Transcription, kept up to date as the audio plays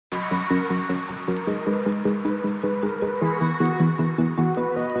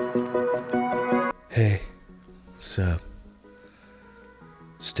What's up?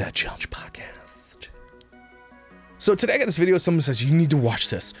 Stat Challenge Podcast. So today I got this video. Someone says, you need to watch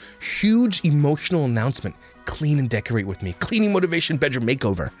this. Huge emotional announcement. Clean and decorate with me. Cleaning motivation bedroom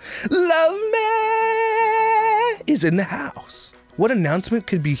makeover. LoveMeg is in the house. What announcement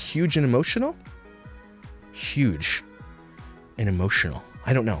could be huge and emotional? Huge and emotional.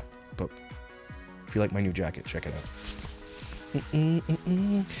 I don't know, but if you like my new jacket, check it out.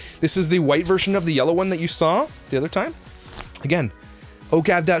 This is the white version of the yellow one that you saw the other time. Again,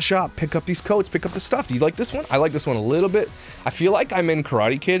 ogav.shop. Pick up these coats, pick up the stuff. Do you like this one? I like this one a little bit. I feel like I'm in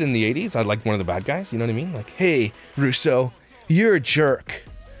Karate Kid in the 80s. I like one of the bad guys, you know what I mean? Like, hey, Russo, you're a jerk.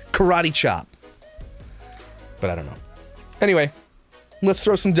 Karate chop. But I don't know. Anyway, let's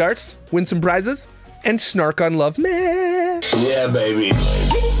throw some darts, win some prizes, and snark on LoveMeg. Yeah, baby.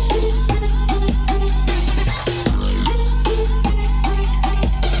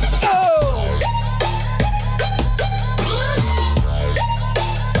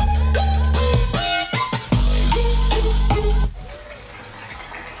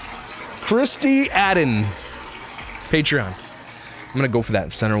 Christy Adden, Patreon. I'm gonna go for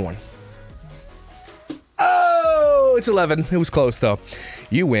that center one. Oh, it's 11. It was close though.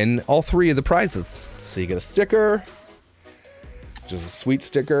 You win all 3 of the prizes. So you get a sticker, which is a sweet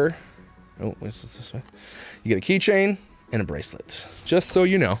sticker. Oh, what's this way? You get a keychain and a bracelet. Just so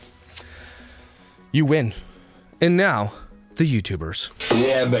you know, you win. And now, the YouTubers.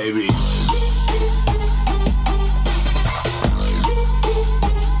 Yeah, baby.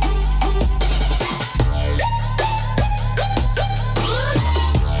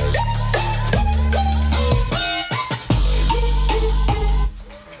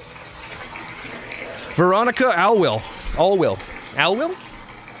 Veronica Alwill. Alwill?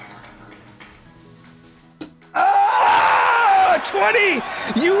 Ah!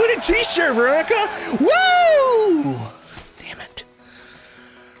 20! You win a t-shirt, Veronica! Woo! Damn it.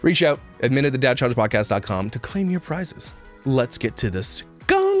 Reach out, admin at thedadchallengepodcast.com to claim your prizes. Let's get to this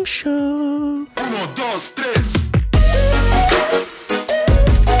gong show. 1, 2, 3.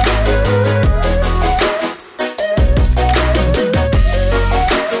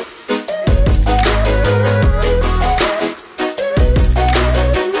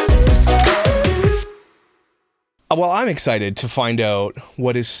 Well, I'm excited to find out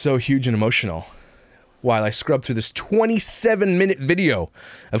what is so huge and emotional while I scrub through this 27-minute video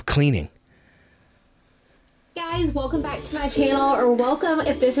of cleaning. Guys, welcome back to my channel, or welcome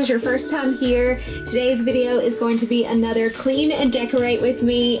if this is your first time here. Today's video is going to be another clean and decorate with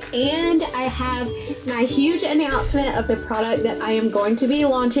me, and I have my huge announcement of the product that I am going to be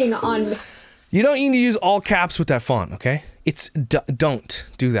launching on. You don't need to use all caps with that font, okay? Don't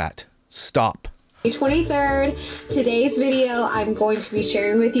do that. Stop. May 23rd, today's video, I'm going to be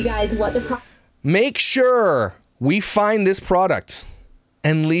sharing with you guys what the product. Make sure we find this product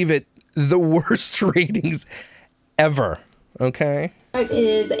and leave it the worst ratings ever, okay?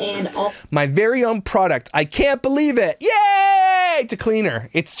 Is and all. My very own product. I can't believe it. Yay! It's a cleaner.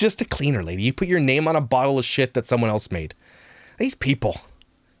 It's just a cleaner, lady. You put your name on a bottle of shit that someone else made. These people.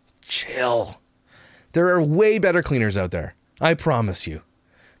 Chill. There are way better cleaners out there. I promise you.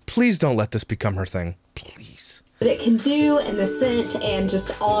 Please don't let this become her thing. Please. What it can do and the scent and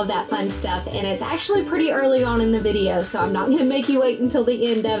just all of that fun stuff. And it's actually pretty early on in the video, so I'm not going to make you wait until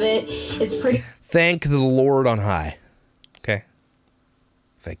the end of it. It's pretty... Thank the Lord on high. Okay?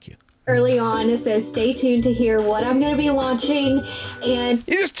 Thank you. Early on, so stay tuned to hear what I'm going to be launching. And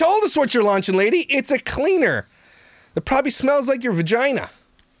you just told us what you're launching, lady. It's a cleaner. It probably smells like your vagina.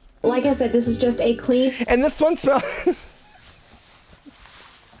 Like I said, this is just a clean... And this one smells...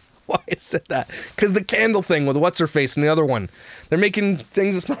 Why I said that? Because the candle thing with what's her face and the other one, they're making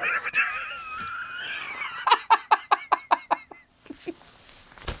things that smell like vagina.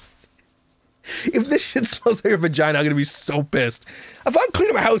 If this shit smells like a vagina, I'm gonna be so pissed. If I'm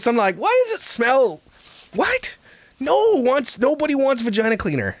cleaning my house, I'm like, why does it smell? What? Nobody wants vagina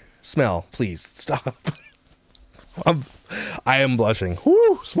cleaner smell. Please stop. I am blushing.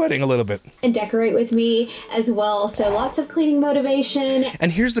 Whoo, sweating a little bit. And decorate with me as well. So lots of cleaning motivation.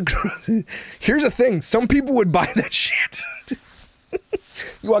 And here's the thing. Some people would buy that shit.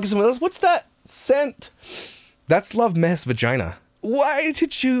 You walk in someone else, what's that scent? That's LoveMeg's vagina. Why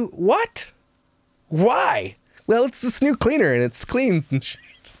did you, what? Why? Well, it's this new cleaner and it's cleans and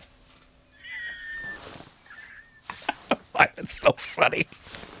shit. Why, that's so funny.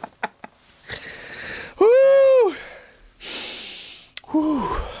 Woo!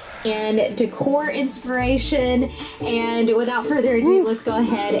 Whew. And decor inspiration. And without further ado, let's go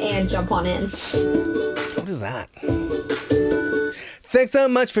ahead and jump on in. What is that? Thanks so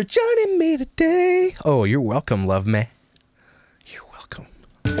much for joining me today. Oh, you're welcome, LoveMeg. You're welcome.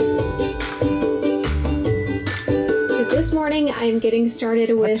 This morning, I'm getting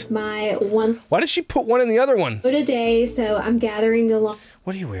started with my one. Why did she put one in the other one? Load a day, so I'm gathering the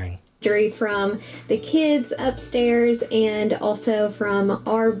What are you wearing? laundry from the kids upstairs and also from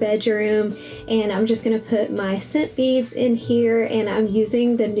our bedroom. And I'm just gonna put my scent beads in here, and I'm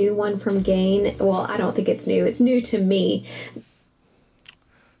using the new one from Gain. Well, I don't think it's new. It's new to me.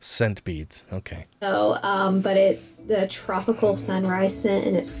 Scent beads. Okay. So, but it's the tropical sunrise scent,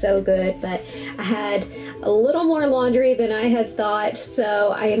 and it's so good. But I had a little more laundry than I had thought,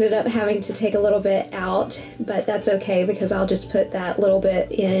 so I ended up having to take a little bit out, but that's okay because I'll just put that little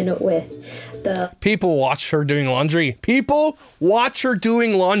bit in with the... People watch her doing laundry. People watch her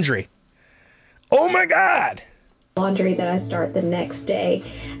doing laundry. Oh my God. Laundry that I start the next day.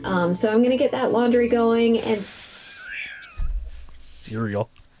 So I'm gonna get that laundry going and... Cereal.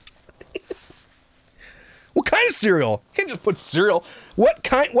 What kind of cereal? You can't just put cereal. What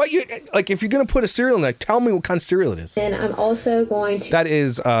kind? What you like? If you're gonna put a cereal in there, tell me what kind of cereal it is. And I'm also going to... That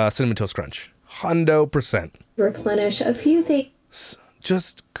is Cinnamon Toast Crunch, 100%. replenish a few things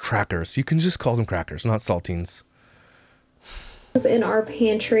Just crackers. You can just call them crackers, not saltines. in our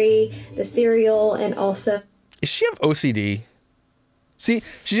pantry, the cereal, and also... Does she have OCD? See,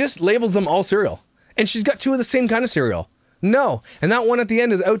 she just labels them all cereal, and she's got two of the same kind of cereal. No, and that one at the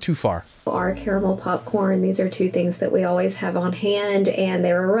end is out too far. Our caramel popcorn. These are two things that we always have on hand, and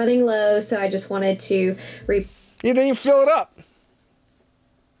they were running low, so I just wanted to You didn't even fill it up.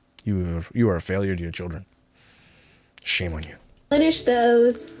 You are a failure to your children. Shame on you. replenish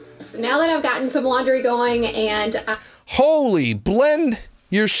those. So now that I've gotten some laundry going, and Holy, blend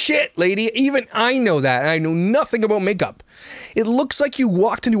your shit, lady. Even I know that, and I know nothing about makeup. It looks like you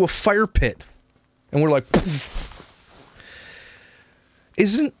walked into a fire pit, and we're like, poof.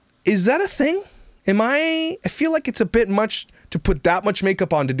 Is that a thing? I feel like it's a bit much to put that much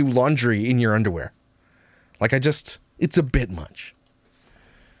makeup on to do laundry in your underwear. Like it's a bit much.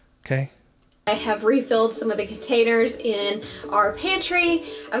 Okay? I have refilled some of the containers in our pantry.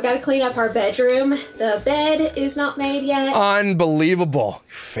 I've got to clean up our bedroom. The bed is not made yet. Unbelievable.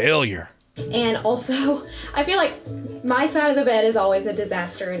 Failure. And also, I feel like my side of the bed is always a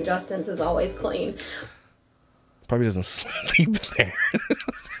disaster and Justin's is always clean. Probably doesn't sleep there.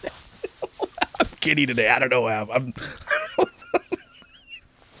 I'm kidding today. I don't know how.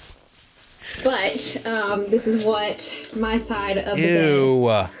 But this is what my side of the Ew.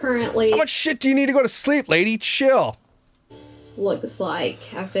 bed currently How much shit do you need to go to sleep, lady? Chill. looks like.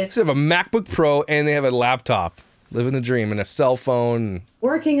 I've been They have a MacBook Pro and they have a laptop. Living the dream, and a cell phone.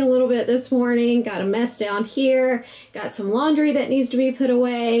 working a little bit this morning. Got a mess down here. Got some laundry that needs to be put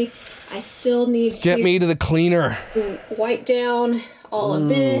away. I still need Get me to the cleaner. wipe down all of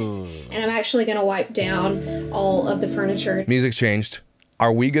this, and I'm actually going to wipe down all of the furniture. Music changed.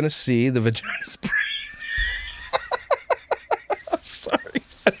 Are we gonna see the vagina spray? I'm sorry.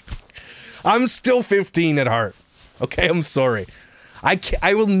 I'm still 15 at heart. Okay, I'm sorry.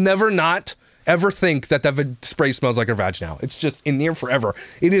 I will never not ever think that spray smells like a vag now. It's just in here forever.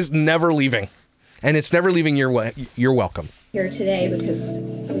 It is never leaving, and it's never leaving. You're welcome. Here today because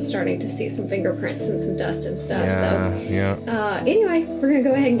I'm starting to see some fingerprints and some dust and stuff. Anyway, we're gonna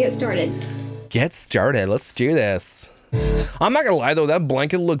go ahead and get started. Get started. Let's do this. I'm not gonna lie though, that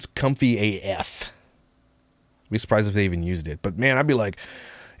blanket looks comfy AF. I'd be surprised if they even used it. But man, I'd be like,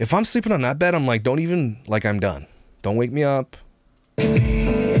 if I'm sleeping on that bed, I'm like, don't even, like, I'm done. Don't wake me up. Chill.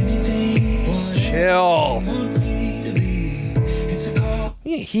 What do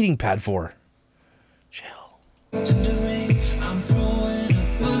you need a heating pad for? Chill. What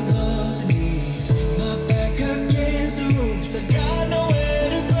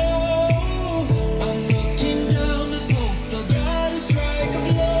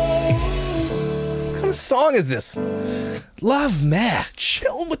kind of song is this? LoveMeg.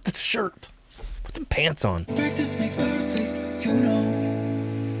 Chill with the shirt. Put some pants on. You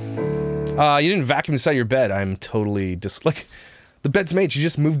didn't vacuum the side of your bed. I'm totally like, the bed's made. She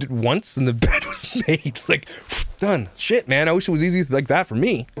just moved it once and the bed was made. It's like, done. Shit, man. I wish it was easy like that for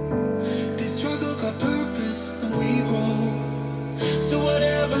me. This struggle got purpose and we grow. So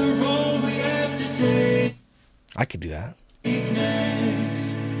whatever road we have to take. I could do that.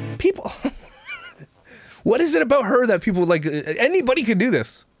 People. What is it about her that people like? Anybody could do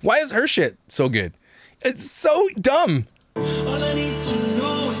this. Why is her shit so good? It's so dumb. All I need to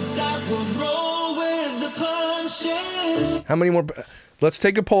know is that we'll roll with the punches. How many more? Let's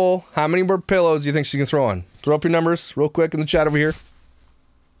take a poll. How many more pillows do you think she can throw on? Throw up your numbers real quick in the chat over here.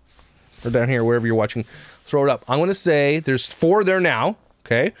 or down here, wherever you're watching, throw it up. I'm going to say there's 4 there now.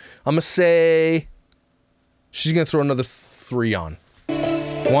 Okay. I'm going to say she's going to throw another 3 on.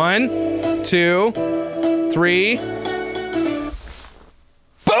 1, 2, 3.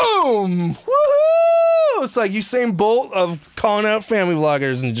 Boom! Woohoo! It's like Usain Bolt of calling out family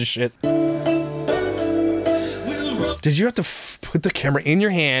vloggers and just shit. Did you have to put the camera in your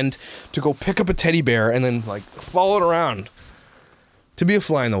hand to go pick up a teddy bear and then like follow it around to be a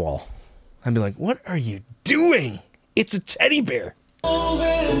fly in the wall? I'd be like, what are you doing? It's a teddy bear. Now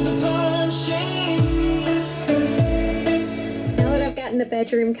that I've gotten the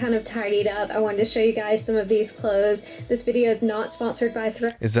bedroom kind of tidied up, I wanted to show you guys some of these clothes. This video is not sponsored by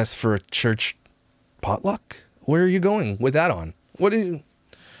Thread. Is that for a church potluck? Where are you going with that on? What do you...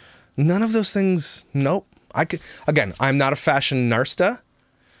 None of those things, nope. Again, I'm not a fashion narsta.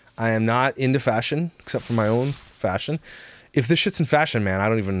 I am not into fashion, except for my own fashion. If this shit's in fashion, man, I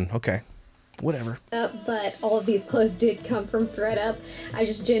don't even, okay, whatever. But all of these clothes did come from ThredUp. I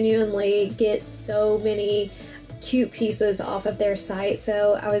just genuinely get so many cute pieces off of their site,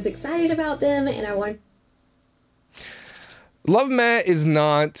 so I was excited about them, and I want... LoveMeg is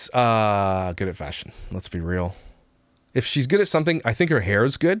not good at fashion, let's be real. If she's good at something, I think her hair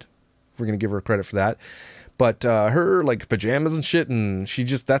is good. If we're gonna give her credit for that. But her like pajamas and shit, and she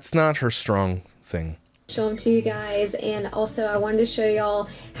just, that's not her strong thing. Show them to you guys, and also I wanted to show y'all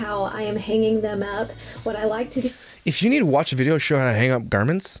how I am hanging them up. What I like to do... If you need to watch a video show how to hang up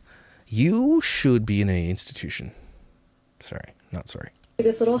garments, you should be in an institution. Sorry, not sorry.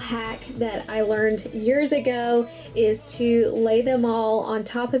 This little hack that I learned years ago is to lay them all on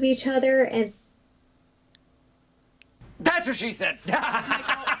top of each other and... That's what she said!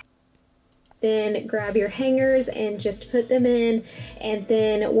 Then grab your hangers and just put them in, and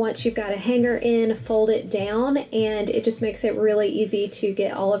then once you've got a hanger in, fold it down, and it just makes it really easy to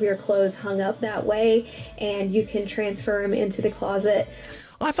get all of your clothes hung up that way, and you can transfer them into the closet.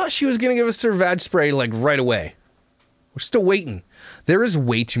 I thought she was gonna give us her vag spray like right away. We're still waiting. There is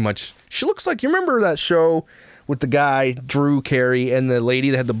way too much. She looks like, you remember that show with the guy, Drew Carey, and the lady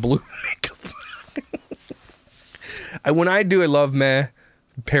that had the blue makeup? When I do a LoveMeg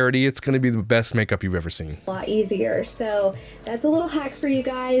parody, it's going to be the best makeup you've ever seen. A lot easier. So that's a little hack for you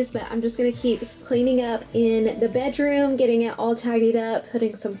guys, but I'm just going to keep cleaning up in the bedroom, getting it all tidied up,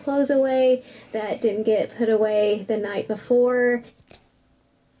 putting some clothes away that didn't get put away the night before.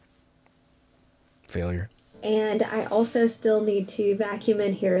 Failure. And I also still need to vacuum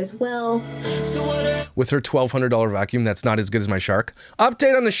in here as well. With her $1,200 vacuum, that's not as good as my Shark.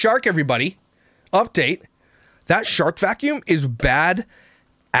 Update on the Shark, everybody. Update. That Shark vacuum is bad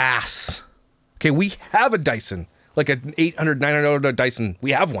ass. Okay, we have a Dyson, like an $800, $900 Dyson.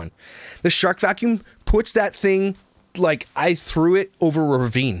 We have one. The Shark vacuum puts that thing, like I threw it over a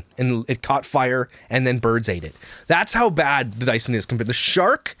ravine and it caught fire and then birds ate it. That's how bad the Dyson is compared. The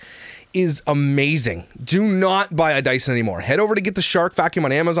Shark is amazing. Do not buy a Dyson anymore. Head over to get the Shark vacuum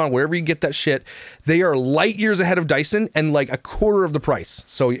on Amazon, wherever you get that shit. They are light years ahead of Dyson and like a quarter of the price.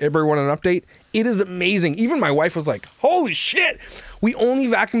 So everybody want an update? It is amazing. Even my wife was like, holy shit. We only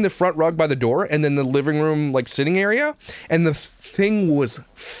vacuumed the front rug by the door and then the living room like sitting area, and the thing was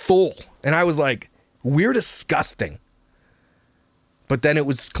full. And I was like, we're disgusting. But then it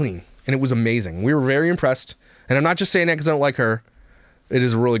was clean and it was amazing. We were very impressed. And I'm not just saying that because I don't like her. It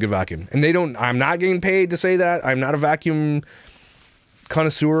is a really good vacuum. And they don't, I'm not getting paid to say that. I'm not a vacuum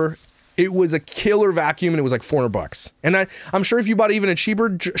connoisseur. It was a killer vacuum and it was like $400. And I'm sure if you bought even a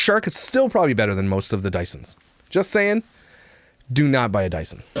cheaper Shark, it's still probably better than most of the Dysons. Just saying, do not buy a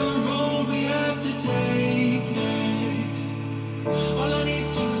Dyson.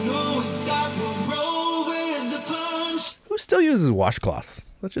 Who still uses washcloths?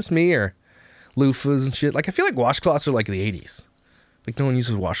 That's just me or loofahs and shit. Like, I feel like washcloths are like the 80s. Like, no one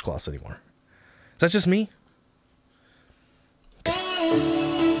uses washcloths anymore. Is that just me?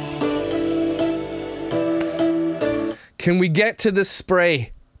 Can we get to this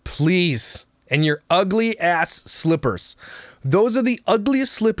spray, please? And your ugly ass slippers. Those are the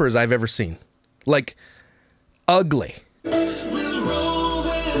ugliest slippers I've ever seen. Like, ugly. We'll roll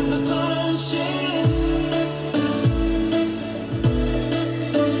with the punches.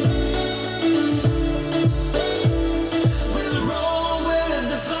 We'll roll with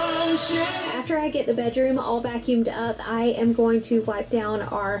the punches. After I get the bedroom all vacuumed up, I am going to wipe down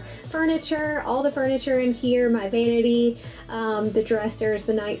our furniture, all the furniture in here, my vanity, the dressers,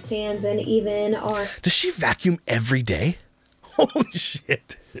 the nightstands, and even our... Does she vacuum every day? Holy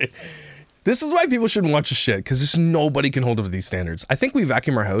shit. This is why people shouldn't watch this shit, because just nobody can hold up to these standards. I think we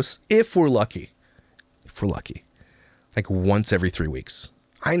vacuum our house, if we're lucky. If we're lucky. Like once every 3 weeks.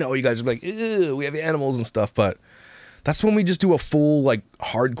 I know you guys are like, ew, we have animals and stuff, but that's when we just do a full, like,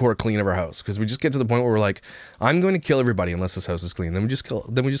 hardcore clean of our house. Because we just get to the point where we're like, I'm going to kill everybody unless this house is clean. Then we just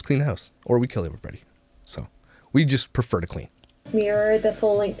clean the house. Or we kill everybody. So we just prefer to clean. Mirror, the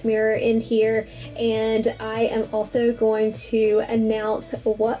full length mirror in here, and I am also going to announce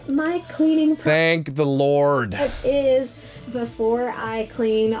what my cleaning Thank the Lord is before I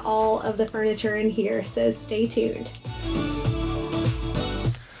clean all of the furniture in here, so stay tuned.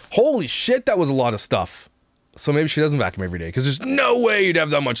 Holy shit, that was a lot of stuff. So maybe she doesn't vacuum every day, because there's no way you'd have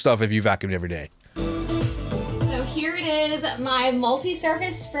that much stuff if you vacuumed every day. So here it is, my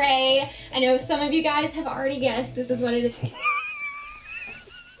multi-surface spray. I know some of you guys have already guessed this is what it is.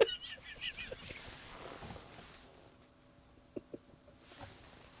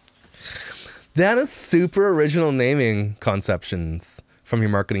 That is super original naming conceptions from your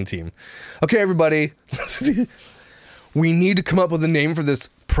marketing team. Okay, everybody, we need to come up with a name for this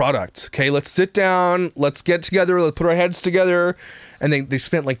product. Okay, let's sit down, let's get together, let's put our heads together. And they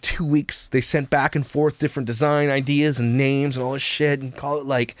spent like 2 weeks. They sent back and forth different design ideas and names and all this shit, and call it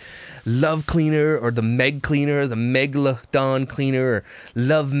like Love Cleaner or the Meg Cleaner, the Megalodon Cleaner, or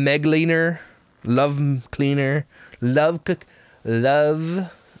Love Meg Cleaner, Love Cleaner, Love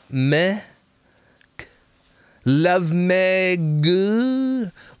Me. Love me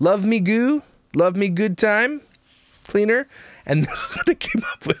goo, love me goo, love me good time, cleaner, and this is what they came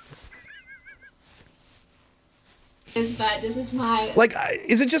up with. But this is my... Like,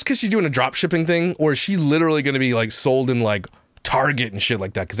 is it just because she's doing a drop shipping thing, or is she literally going to be like sold in like Target and shit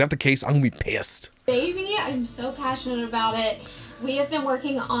like that? Because if that's the case, I'm gonna be pissed. Baby, I'm so passionate about it. We have been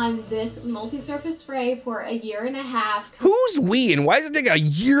working on this multi-surface spray for 1.5 years. Who's we, and why does it take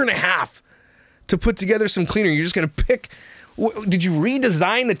 1.5 years to put together some cleaner? You're just gonna pick. Did you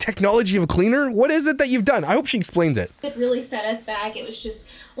redesign the technology of a cleaner? What is it that you've done? I hope she explains it. It really set us back. It was just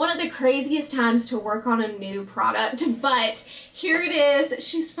one of the craziest times to work on a new product, but here it is.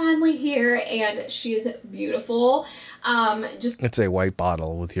 She's finally here, and she is beautiful. It's a white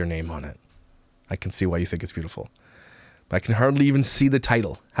bottle with your name on it. I can see why you think it's beautiful, but I can hardly even see the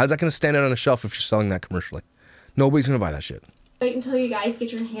title. How's that gonna stand out on a shelf if you're selling that commercially? Nobody's gonna buy that shit. Wait until you guys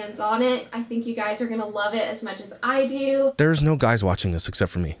get your hands on it. I think you guys are gonna love it as much as I do. There's no guys watching this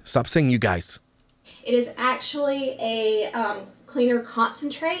except for me. Stop saying you guys. It is actually a cleaner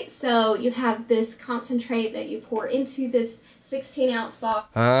concentrate. So you have this concentrate that you pour into this 16-ounce box.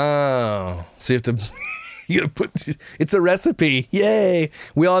 Oh, so you have to, you gotta put, it's a recipe. Yay.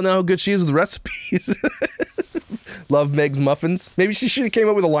 We all know how good she is with recipes. LoveMeg's muffins. Maybe she should have came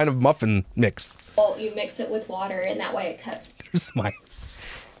up with a line of muffin mix. Well, you mix it with water, and that way it cuts. Here's my.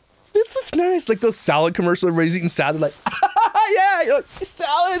 This is nice. Like those salad commercials. Everybody's eating salad. Like, yeah, you're like,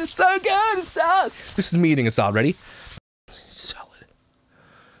 salad is so good. It's salad. This is me eating a salad. Ready? Salad.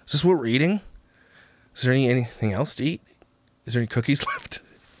 Is this what we're eating? Is there anything else to eat? Is there any cookies left?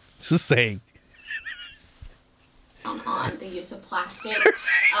 Just saying. On the use of plastic.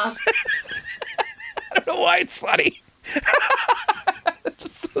 I don't know why it's funny.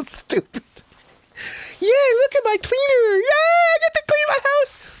 It's so stupid. Yay, look at my cleaner. Yay, I get to clean my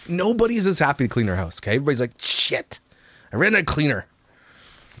house. Nobody's as happy to clean their house, okay? Everybody's like, shit, I ran out of cleaner.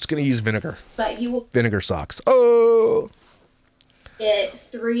 I'm just going to use vinegar. But you will Vinegar socks. Oh. get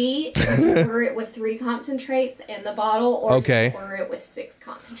 3, pour it with 3 concentrates in the bottle, or okay, pour it with 6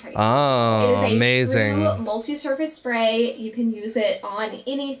 concentrates. Oh, it is a amazing. true multi-surface spray. You can use it on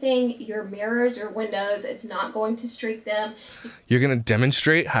anything, your mirrors, your windows. It's not going to streak them. You're going to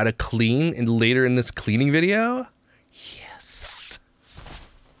demonstrate how to clean later in this cleaning video? Yes.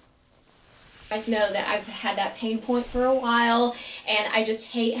 You guys know that I've had that pain point for a while, and I just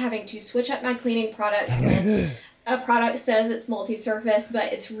hate having to switch up my cleaning products when a product says it's multi-surface,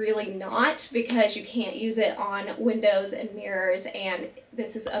 but it's really not, because you can't use it on windows and mirrors, and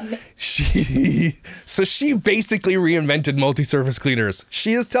this is amazing. So she basically reinvented multi-surface cleaners.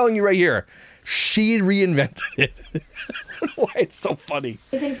 She is telling you right here, she reinvented it. I don't know why it's so funny.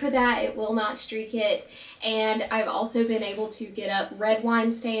 Amazing for that. It will not streak it, and I've also been able to get up red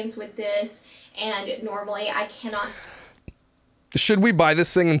wine stains with this, and normally I cannot. Should we buy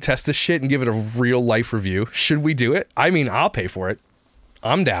this thing and test this shit and give it a real life review? Should we do it? I mean, I'll pay for it.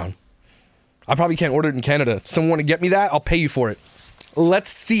 I'm down. I probably can't order it in Canada. Someone want to get me that? I'll pay you for it. Let's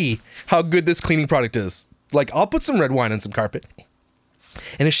see how good this cleaning product is. Like, I'll put some red wine on some carpet.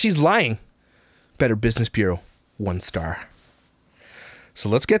 And if she's lying, Better Business Bureau, 1 star. So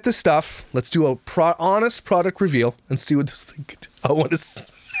let's get this stuff. Let's do a honest product reveal and see what this thing could do. I want to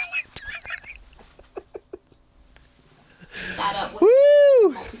smell it. That up with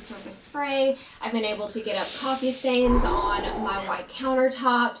multi-surface spray. I've been able to get up coffee stains on my white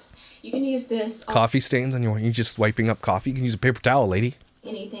countertops. You can use this on Coffee stains on your, you just wiping up coffee. You can use a paper towel, lady.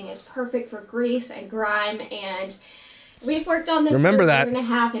 anything. Is perfect for grease and grime, and we've worked on this Remember for a that. year and a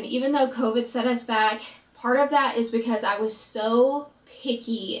half, and even though COVID set us back, part of that is because I was so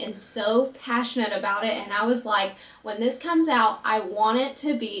picky and so passionate about it, and I was like, when this comes out, I want it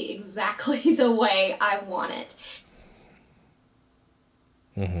to be exactly the way I want it.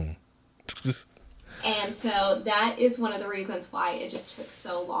 And so that is one of the reasons why it just took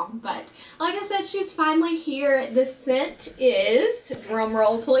so long. But like I said, she's finally here. The scent is, drum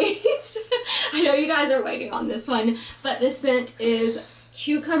roll please. I know you guys are waiting on this one, but the scent is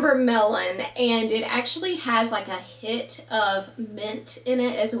cucumber melon, and it actually has like a hit of mint in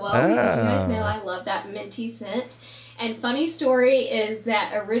it as well. You guys know I love that minty scent. And funny story is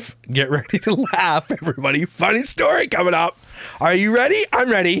that Get ready to laugh, everybody. Funny story coming up. Are you ready?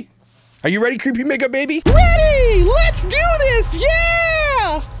 I'm ready. Are you ready, creepy makeup baby? Ready! Let's do this!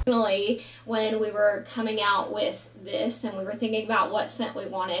 Yeah! originally, when we were coming out with this and we were thinking about what scent we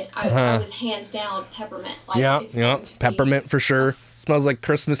wanted, I was hands down peppermint. Like, it's going to be Peppermint for sure. Smells like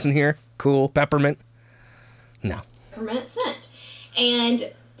Christmas in here. Cool. Peppermint. No. peppermint scent.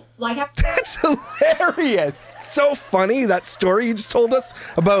 And like That's hilarious. So funny, that story you just told us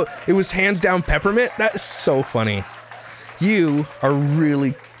about it was hands down peppermint. That is so funny. You are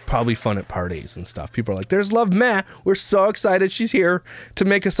really probably fun at parties and stuff. People are like, there's LoveMeg. We're so excited she's here to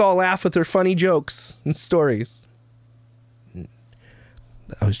make us all laugh with her funny jokes and stories.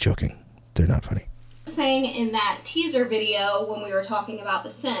 I was joking. They're not funny. saying in that teaser video when we were talking about the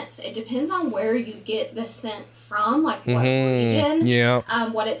scents, it depends on where you get the scent from, like what region,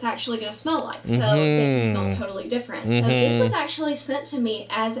 what it's actually going to smell like. So it can smell totally different. So this was actually sent to me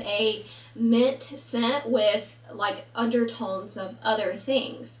as a mint scent with like undertones of other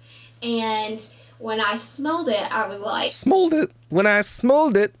things. And when I smelled it, I was like... Smelled it. When I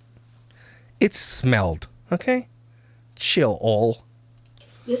smelled it, it smelled. Okay? Chill all.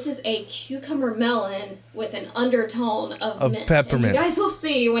 This is a cucumber melon with an undertone of mint. Peppermint. And you guys will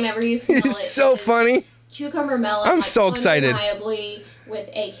see whenever you smell it. It's so funny. Cucumber melon. I'm like, so excited. Undeniably with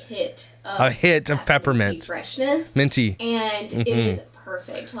a hit of peppermint. minty freshness. Minty. And it is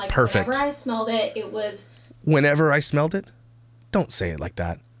perfect. Like Perfect. whenever I smelled it, it was... Whenever I smelled it? Don't say it like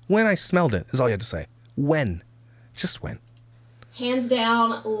that. When I smelled it is all you had to say. When. Just when. Hands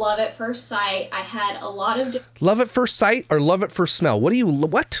down, love at first sight. I had a lot of... Love at first sight or love at first smell?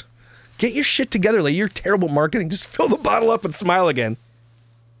 What? Get your shit together, like you're terrible marketing. Just fill the bottle up and smile again.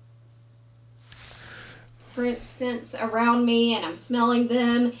 different scents around me, and I'm smelling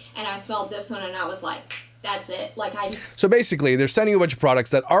them, and I smelled this one, and I was like, that's it. Like So basically, they're sending you a bunch of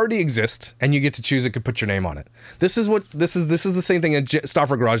products that already exist, and you get to choose it, could put your name on it. This is the same thing that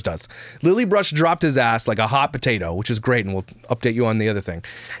Stauffer Garage does. Lily Brush dropped his ass like a hot potato, which is great, and we'll update you on the other thing.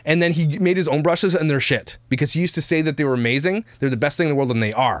 And then he made his own brushes, and they're shit because he used to say that they were amazing. They're the best thing in the world, and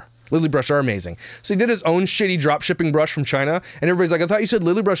they are. Lily Brush are amazing. So he did his own shitty drop shipping brush from China, and everybody's like, I thought you said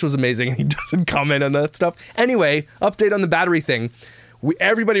Lily Brush was amazing, and he doesn't comment on that stuff. Anyway, update on the battery thing.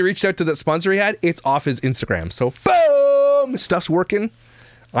 Everybody reached out to that sponsor he had. It's off his Instagram. So boom, stuff's working.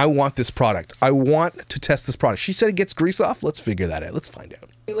 I want this product. I want to test this product. She said it gets grease off. Let's figure that out. Let's find out.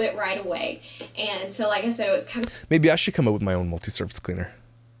 Do it right away. And so, like I said, it was kind of... Maybe I should come up with my own multi-surface cleaner.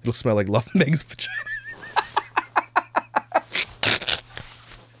 It'll smell like LoveMeg's vagina.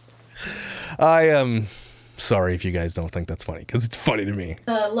 I am sorry if you guys don't think that's funny, because it's funny to me.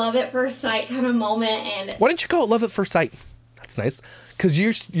 The love at first sight kind of moment, and... Why didn't you call it Love at First Sight? That's nice. Because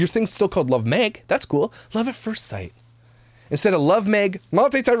your thing's still called LoveMeg. That's cool. Love at First Sight. Instead of LoveMeg,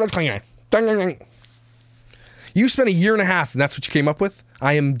 multi-surface cleaner. You spent a year and a half, and that's what you came up with?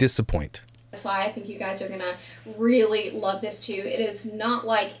 I am disappointed. That's why I think you guys are going to really love this too. It is not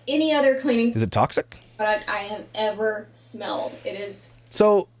like any other cleaning Is it toxic? product I have ever smelled. It is...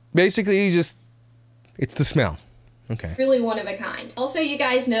 So, basically, it's the smell. Okay. Really one of a kind. Also, you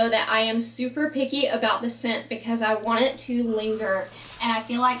guys know that I am super picky about the scent because I want it to linger, and I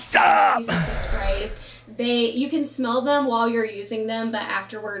feel like these sprays, you can smell them while you're using them, but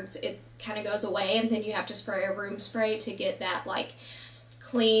afterwards it kind of goes away, and then you have to spray a room spray to get that like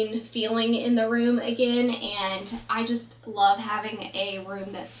clean feeling in the room again. And I just love having a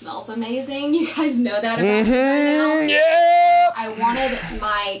room that smells amazing. You guys know that about me by now. Yeah. I wanted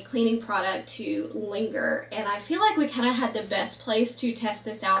my cleaning product to linger, and I feel like we kind of had the best place to test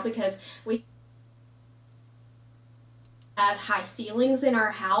this out because we have high ceilings in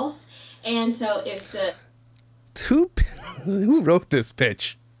our house, and so if the Who wrote this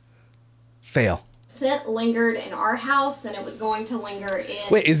pitch? Fail. scent lingered in our house, then it was going to linger in.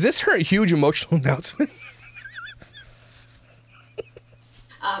 Wait, is this her huge emotional announcement?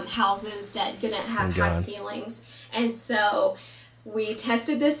 Houses that didn't have Oh, high God. ceilings. And so we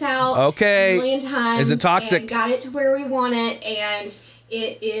tested this out Okay. a million times. Is it toxic? And got it to where we want it, and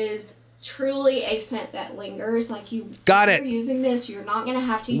it is truly a scent that lingers. Like you Got if it. you're using this, you're not going to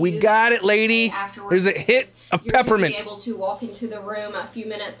have to We use got it, lady. afterwards. There's a hit of You're gonna peppermint. be able to walk into the room a few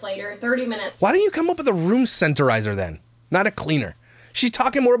minutes later, 30 minutes Why don't you come up with a room scenturizer then? Not a cleaner. She's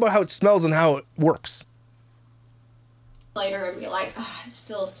talking more about how it smells and how it works. later and be like, oh, it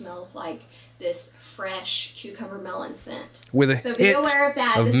still smells like this fresh cucumber melon scent. With a So be hit aware of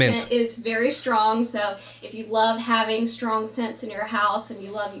that. of The mint. scent is very strong. So if you love having strong scents in your house and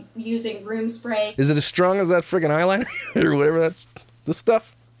you love using room spray, Is it as strong as that friggin' eyeliner or whatever that's the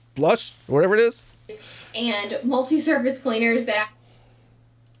stuff? Blush, whatever it is. and multi-surface cleaners that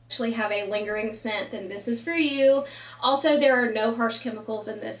actually have a lingering scent, then this is for you. Also, there are no harsh chemicals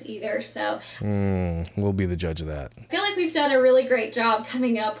in this either. So We'll be the judge of that. I feel like we've done a really great job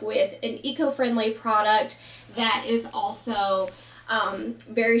coming up with an eco-friendly product that is also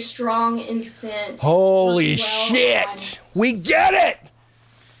very strong in scent. Holy works well shit! on- We get it!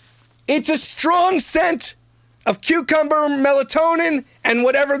 It's a strong scent of cucumber, melatonin, and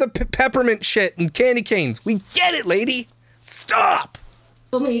whatever the peppermint shit and candy canes. We get it, lady! Stop!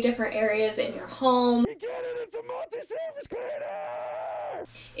 so many different areas in your home. We get it! It's a multi-surface cleaner!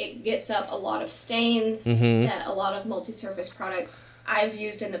 It gets up a lot of stains Mm-hmm. that a lot of multi-surface products I've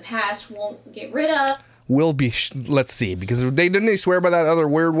used in the past won't get rid of. We'll be, let's see, because didn't they swear by that other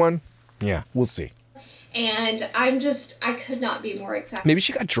weird one? Yeah, we'll see. And I could not be more excited Maybe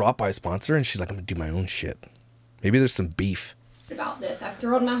she got dropped by a sponsor and she's like, I'm gonna do my own shit. Maybe there's some beef. about this. I've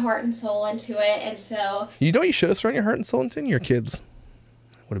thrown my heart and soul into it, and so You know what you should have thrown your heart and soul into? Your kids.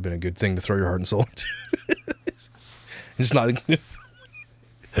 Would have been a good thing to throw your heart and soul into. Just not.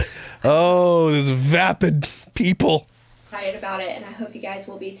 Oh, there's vapid people. excited about it, and I hope you guys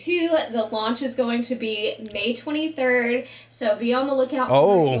will be too. The launch is going to be May 23rd, so be on the lookout for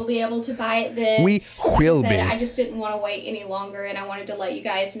Oh. it. You'll be able to buy it then. We will Like I said, be. I just didn't want to wait any longer, and I wanted to let you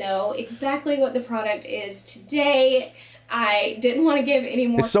guys know exactly what the product is today. I didn't want to give any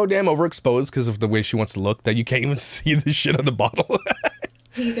more It's so damn overexposed because of the way she wants to look that you can't even see the shit on the bottle.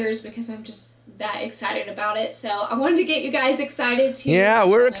 teasers because I'm just that excited about it. So I wanted to get you guys excited too. Yeah, I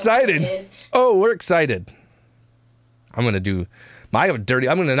we're don't know what excited. it is. Oh, we're excited. I'm gonna do my dirty.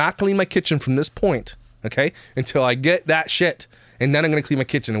 I'm gonna not clean my kitchen from this point, okay, until I get that shit, and then I'm gonna clean my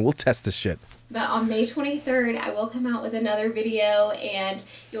kitchen and we'll test this shit. But on May 23rd, I will come out with another video, and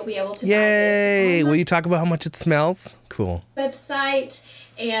you'll be able to Yay! buy this on Will my you talk about how much it smells? Cool. website.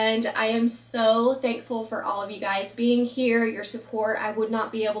 And I am so thankful for all of you guys being here, your support. I would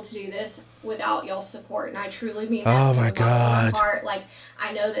not be able to do this without y'all's support, and I truly mean that. Oh from my the bottom of God. heart. Like,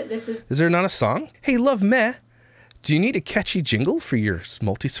 I know that this is Is there not a song? Hey, LoveMeg, do you need a catchy jingle for your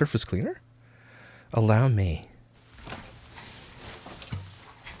multi-surface cleaner? Allow me.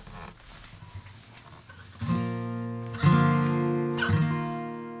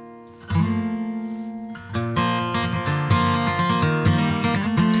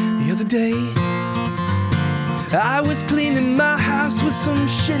 The other day, I was cleaning my house with some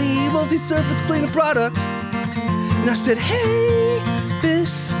shitty multi-surface cleaner product. And I said, hey,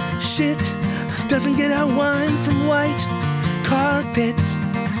 this shit doesn't get out wine from white carpets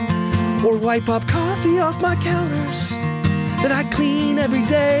or wipe up coffee off my counters that I clean every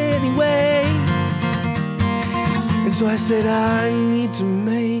day anyway. And so I said, I need to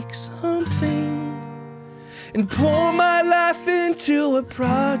make something and pour my life into a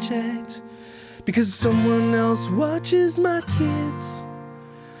project because someone else watches my kids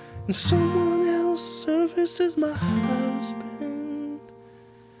and someone else services my husband.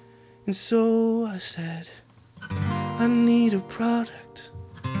 And so I said, I need a product.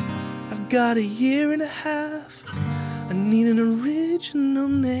 I've got a year and a half. I need an original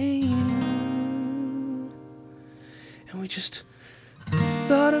name. And we just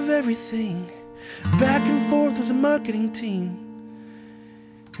thought of everything, back and forth with the marketing team.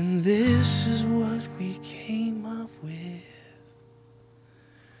 And this is what we came up with.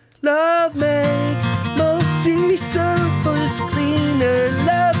 LoveMeg multi-surface cleaner.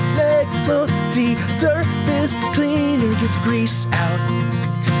 LoveMeg multi-surface cleaner. Gets grease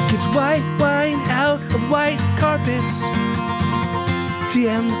out, gets white wine out of white carpets.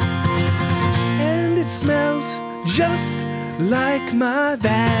 TM. And it smells just like my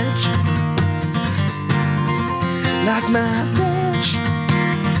vag. Like my veg.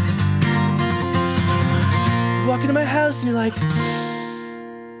 Walk into my house and you're like,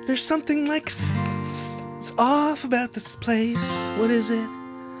 There's something like off about this place. What is it?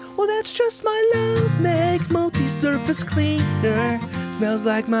 Well, that's just my LoveMeg multi-surface cleaner. Smells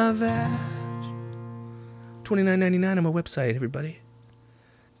like my vag. $29.99 on my website, everybody.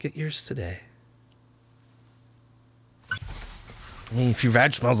 Get yours today. I mean, if your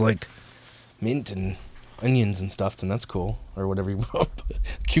vag smells like mint and onions and stuff, then that's cool. Or whatever you want.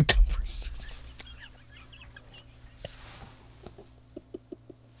 Cucumbers.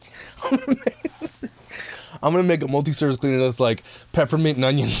 I'm gonna make a multi-surface cleaner that's like peppermint and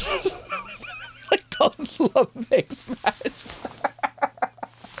onions. Like called LoveMeg's vag.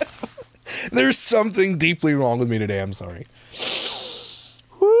 There's something deeply wrong with me today. I'm sorry.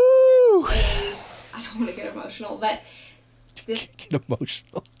 Woo! I don't want to get emotional, but this Get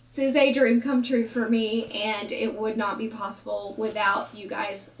emotional. is a dream come true for me, and it would not be possible without you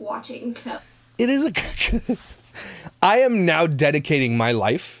guys watching. So It is a. I am now dedicating my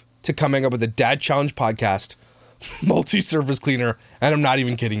life to coming up with a Dad Challenge podcast, multi-surface cleaner, and I'm not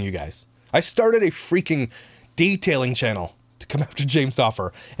even kidding you guys. I started a freaking detailing channel to come after James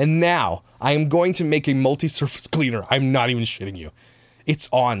Offer, and now I am going to make a multi-surface cleaner. I'm not even shitting you. It's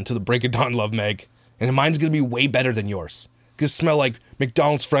on to the break of dawn, LoveMeg, and mine's gonna be way better than yours. It's gonna smell like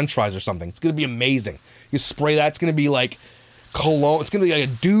McDonald's French fries or something. It's gonna be amazing. You spray that, it's gonna be like cologne. It's gonna be like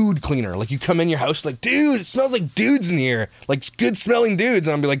a dude cleaner. Like you come in your house, like, dude, it smells like dudes in here, like good smelling dudes.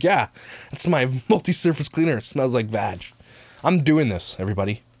 And I'll be like, yeah, that's my multi-surface cleaner. It smells like vag. I'm doing this,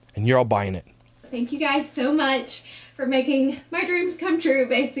 everybody, and you're all buying it. thank you guys so much for making my dreams come true,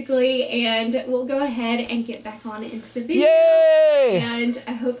 basically, and we'll go ahead and get back on into the video. Yay! And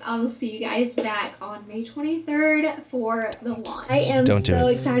I hope I will see you guys back on May 23rd for the launch. I am so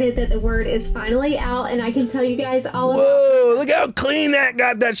excited that the word is finally out, and I can tell you guys all about it. Whoa, look how clean that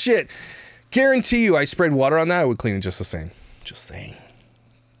got that shit. Guarantee you, I sprayed water on that, I would clean it just the same. Just saying.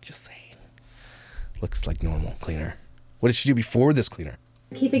 Just saying. Looks like normal cleaner. What did she do before this cleaner?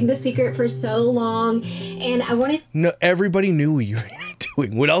 Keeping the secret for so long, and I wanted No, everybody knew what you were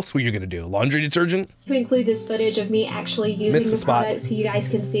doing. What else were you gonna do? Laundry detergent? to include this footage of me actually using the product so you guys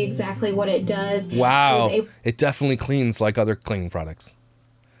can see exactly what it does. Wow, it definitely cleans like other cleaning products.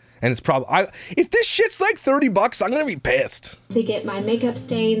 And it's probably, if this shit's like $30, I'm gonna be pissed. To get my makeup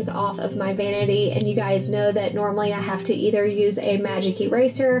stains off of my vanity, and you guys know that normally I have to either use a magic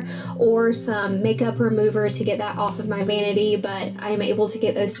eraser or some makeup remover to get that off of my vanity, but I am able to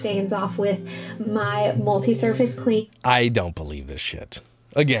get those stains off with my multi-surface cleaner. I don't believe this shit.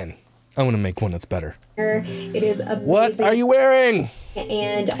 Again, I want to make one that's better. It is amazing. What are you wearing?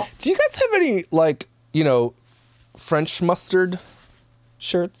 And do you guys have any, like, you know, French mustard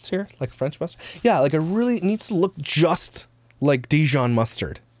shirts here? Like French mustard? Yeah, like it needs to look just like Dijon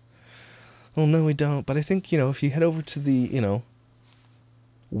mustard. Well, no, we don't. But I think, you know, if you head over to the, you know,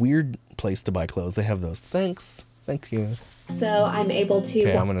 weird place to buy clothes, they have those. Thanks. Thank you. so I'm able to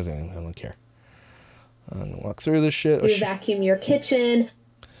Okay, I don't care. I'm gonna walk through this shit. vacuum your kitchen.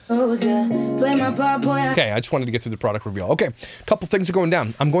 Okay, I just wanted to get through the product reveal. Okay, a couple things are going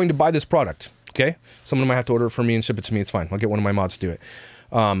down. I'm going to buy this product. Okay, someone might have to order it for me and ship it to me. It's fine. I'll get one of my mods to do it.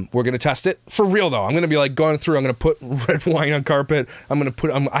 We're gonna test it for real though. I'm gonna be like going through. I'm gonna put red wine on carpet. I'm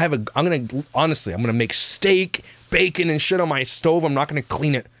gonna make steak, bacon, and shit on my stove. I'm not gonna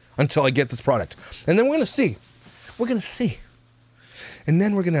clean it until I get this product, and then we're gonna see. We're gonna see, and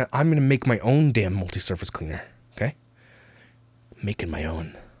then I'm gonna make my own damn multi-surface cleaner. Okay, making my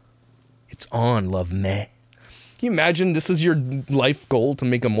own. It's on, LoveMeg. Can you imagine this is your life goal to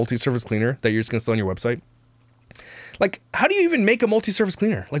make a multi-surface cleaner that you're just gonna sell on your website? Like, how do you even make a multi-surface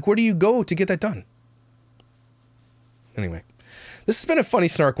cleaner? Like, where do you go to get that done? Anyway, this has been a funny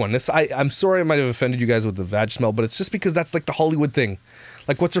snark one. I'm sorry I might have offended you guys with the vag smell, but it's just because that's like the Hollywood thing.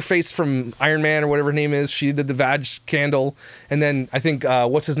 Like, what's her face from Iron Man or whatever her name is? She did the vag candle, and then I think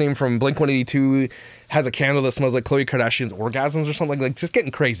what's his name from Blink-182 has a candle that smells like Khloe Kardashian's orgasms or something. Like, just getting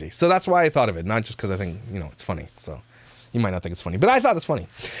crazy. So that's why I thought of it, not just because I think, you know, it's funny. So you might not think it's funny, but I thought it's funny.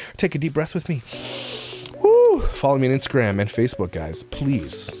 Take a deep breath with me. Woo! Follow me on Instagram and Facebook, guys,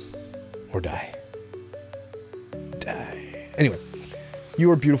 please, or die. Die. Anyway,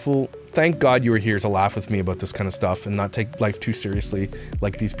 you are beautiful. Thank God you were here to laugh with me about this kind of stuff and not take life too seriously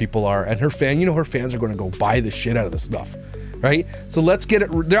like these people are. And her fans are going to go buy the shit out of this stuff, right? So let's get it.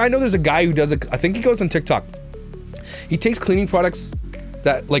 I know there's a guy who does it. I think he goes on TikTok. He takes cleaning products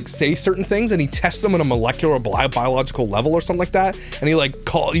that like say certain things and he tests them on a molecular or biological level or something like that. And he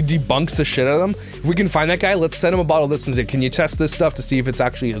debunks the shit out of them. If we can find that guy, let's send him a bottle of this and say, can you test this stuff to see if it's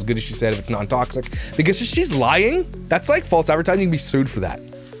actually as good as she said, if it's non-toxic? Because if she's lying, that's like false advertising. You can be sued for that.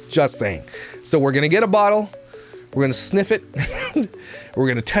 Just saying. So we're gonna get a bottle. We're gonna sniff it, we're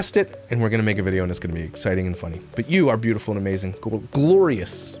gonna test it, and we're gonna make a video, and it's gonna be exciting and funny. But you are beautiful and amazing,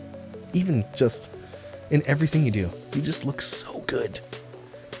 glorious, even just in everything you do. You just look so good.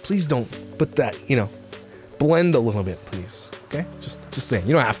 Please don't put that, you know, blend a little bit, please. Okay? Just saying.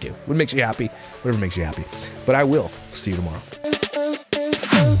 You don't have to. What makes you happy? Whatever makes you happy. But I will see you tomorrow.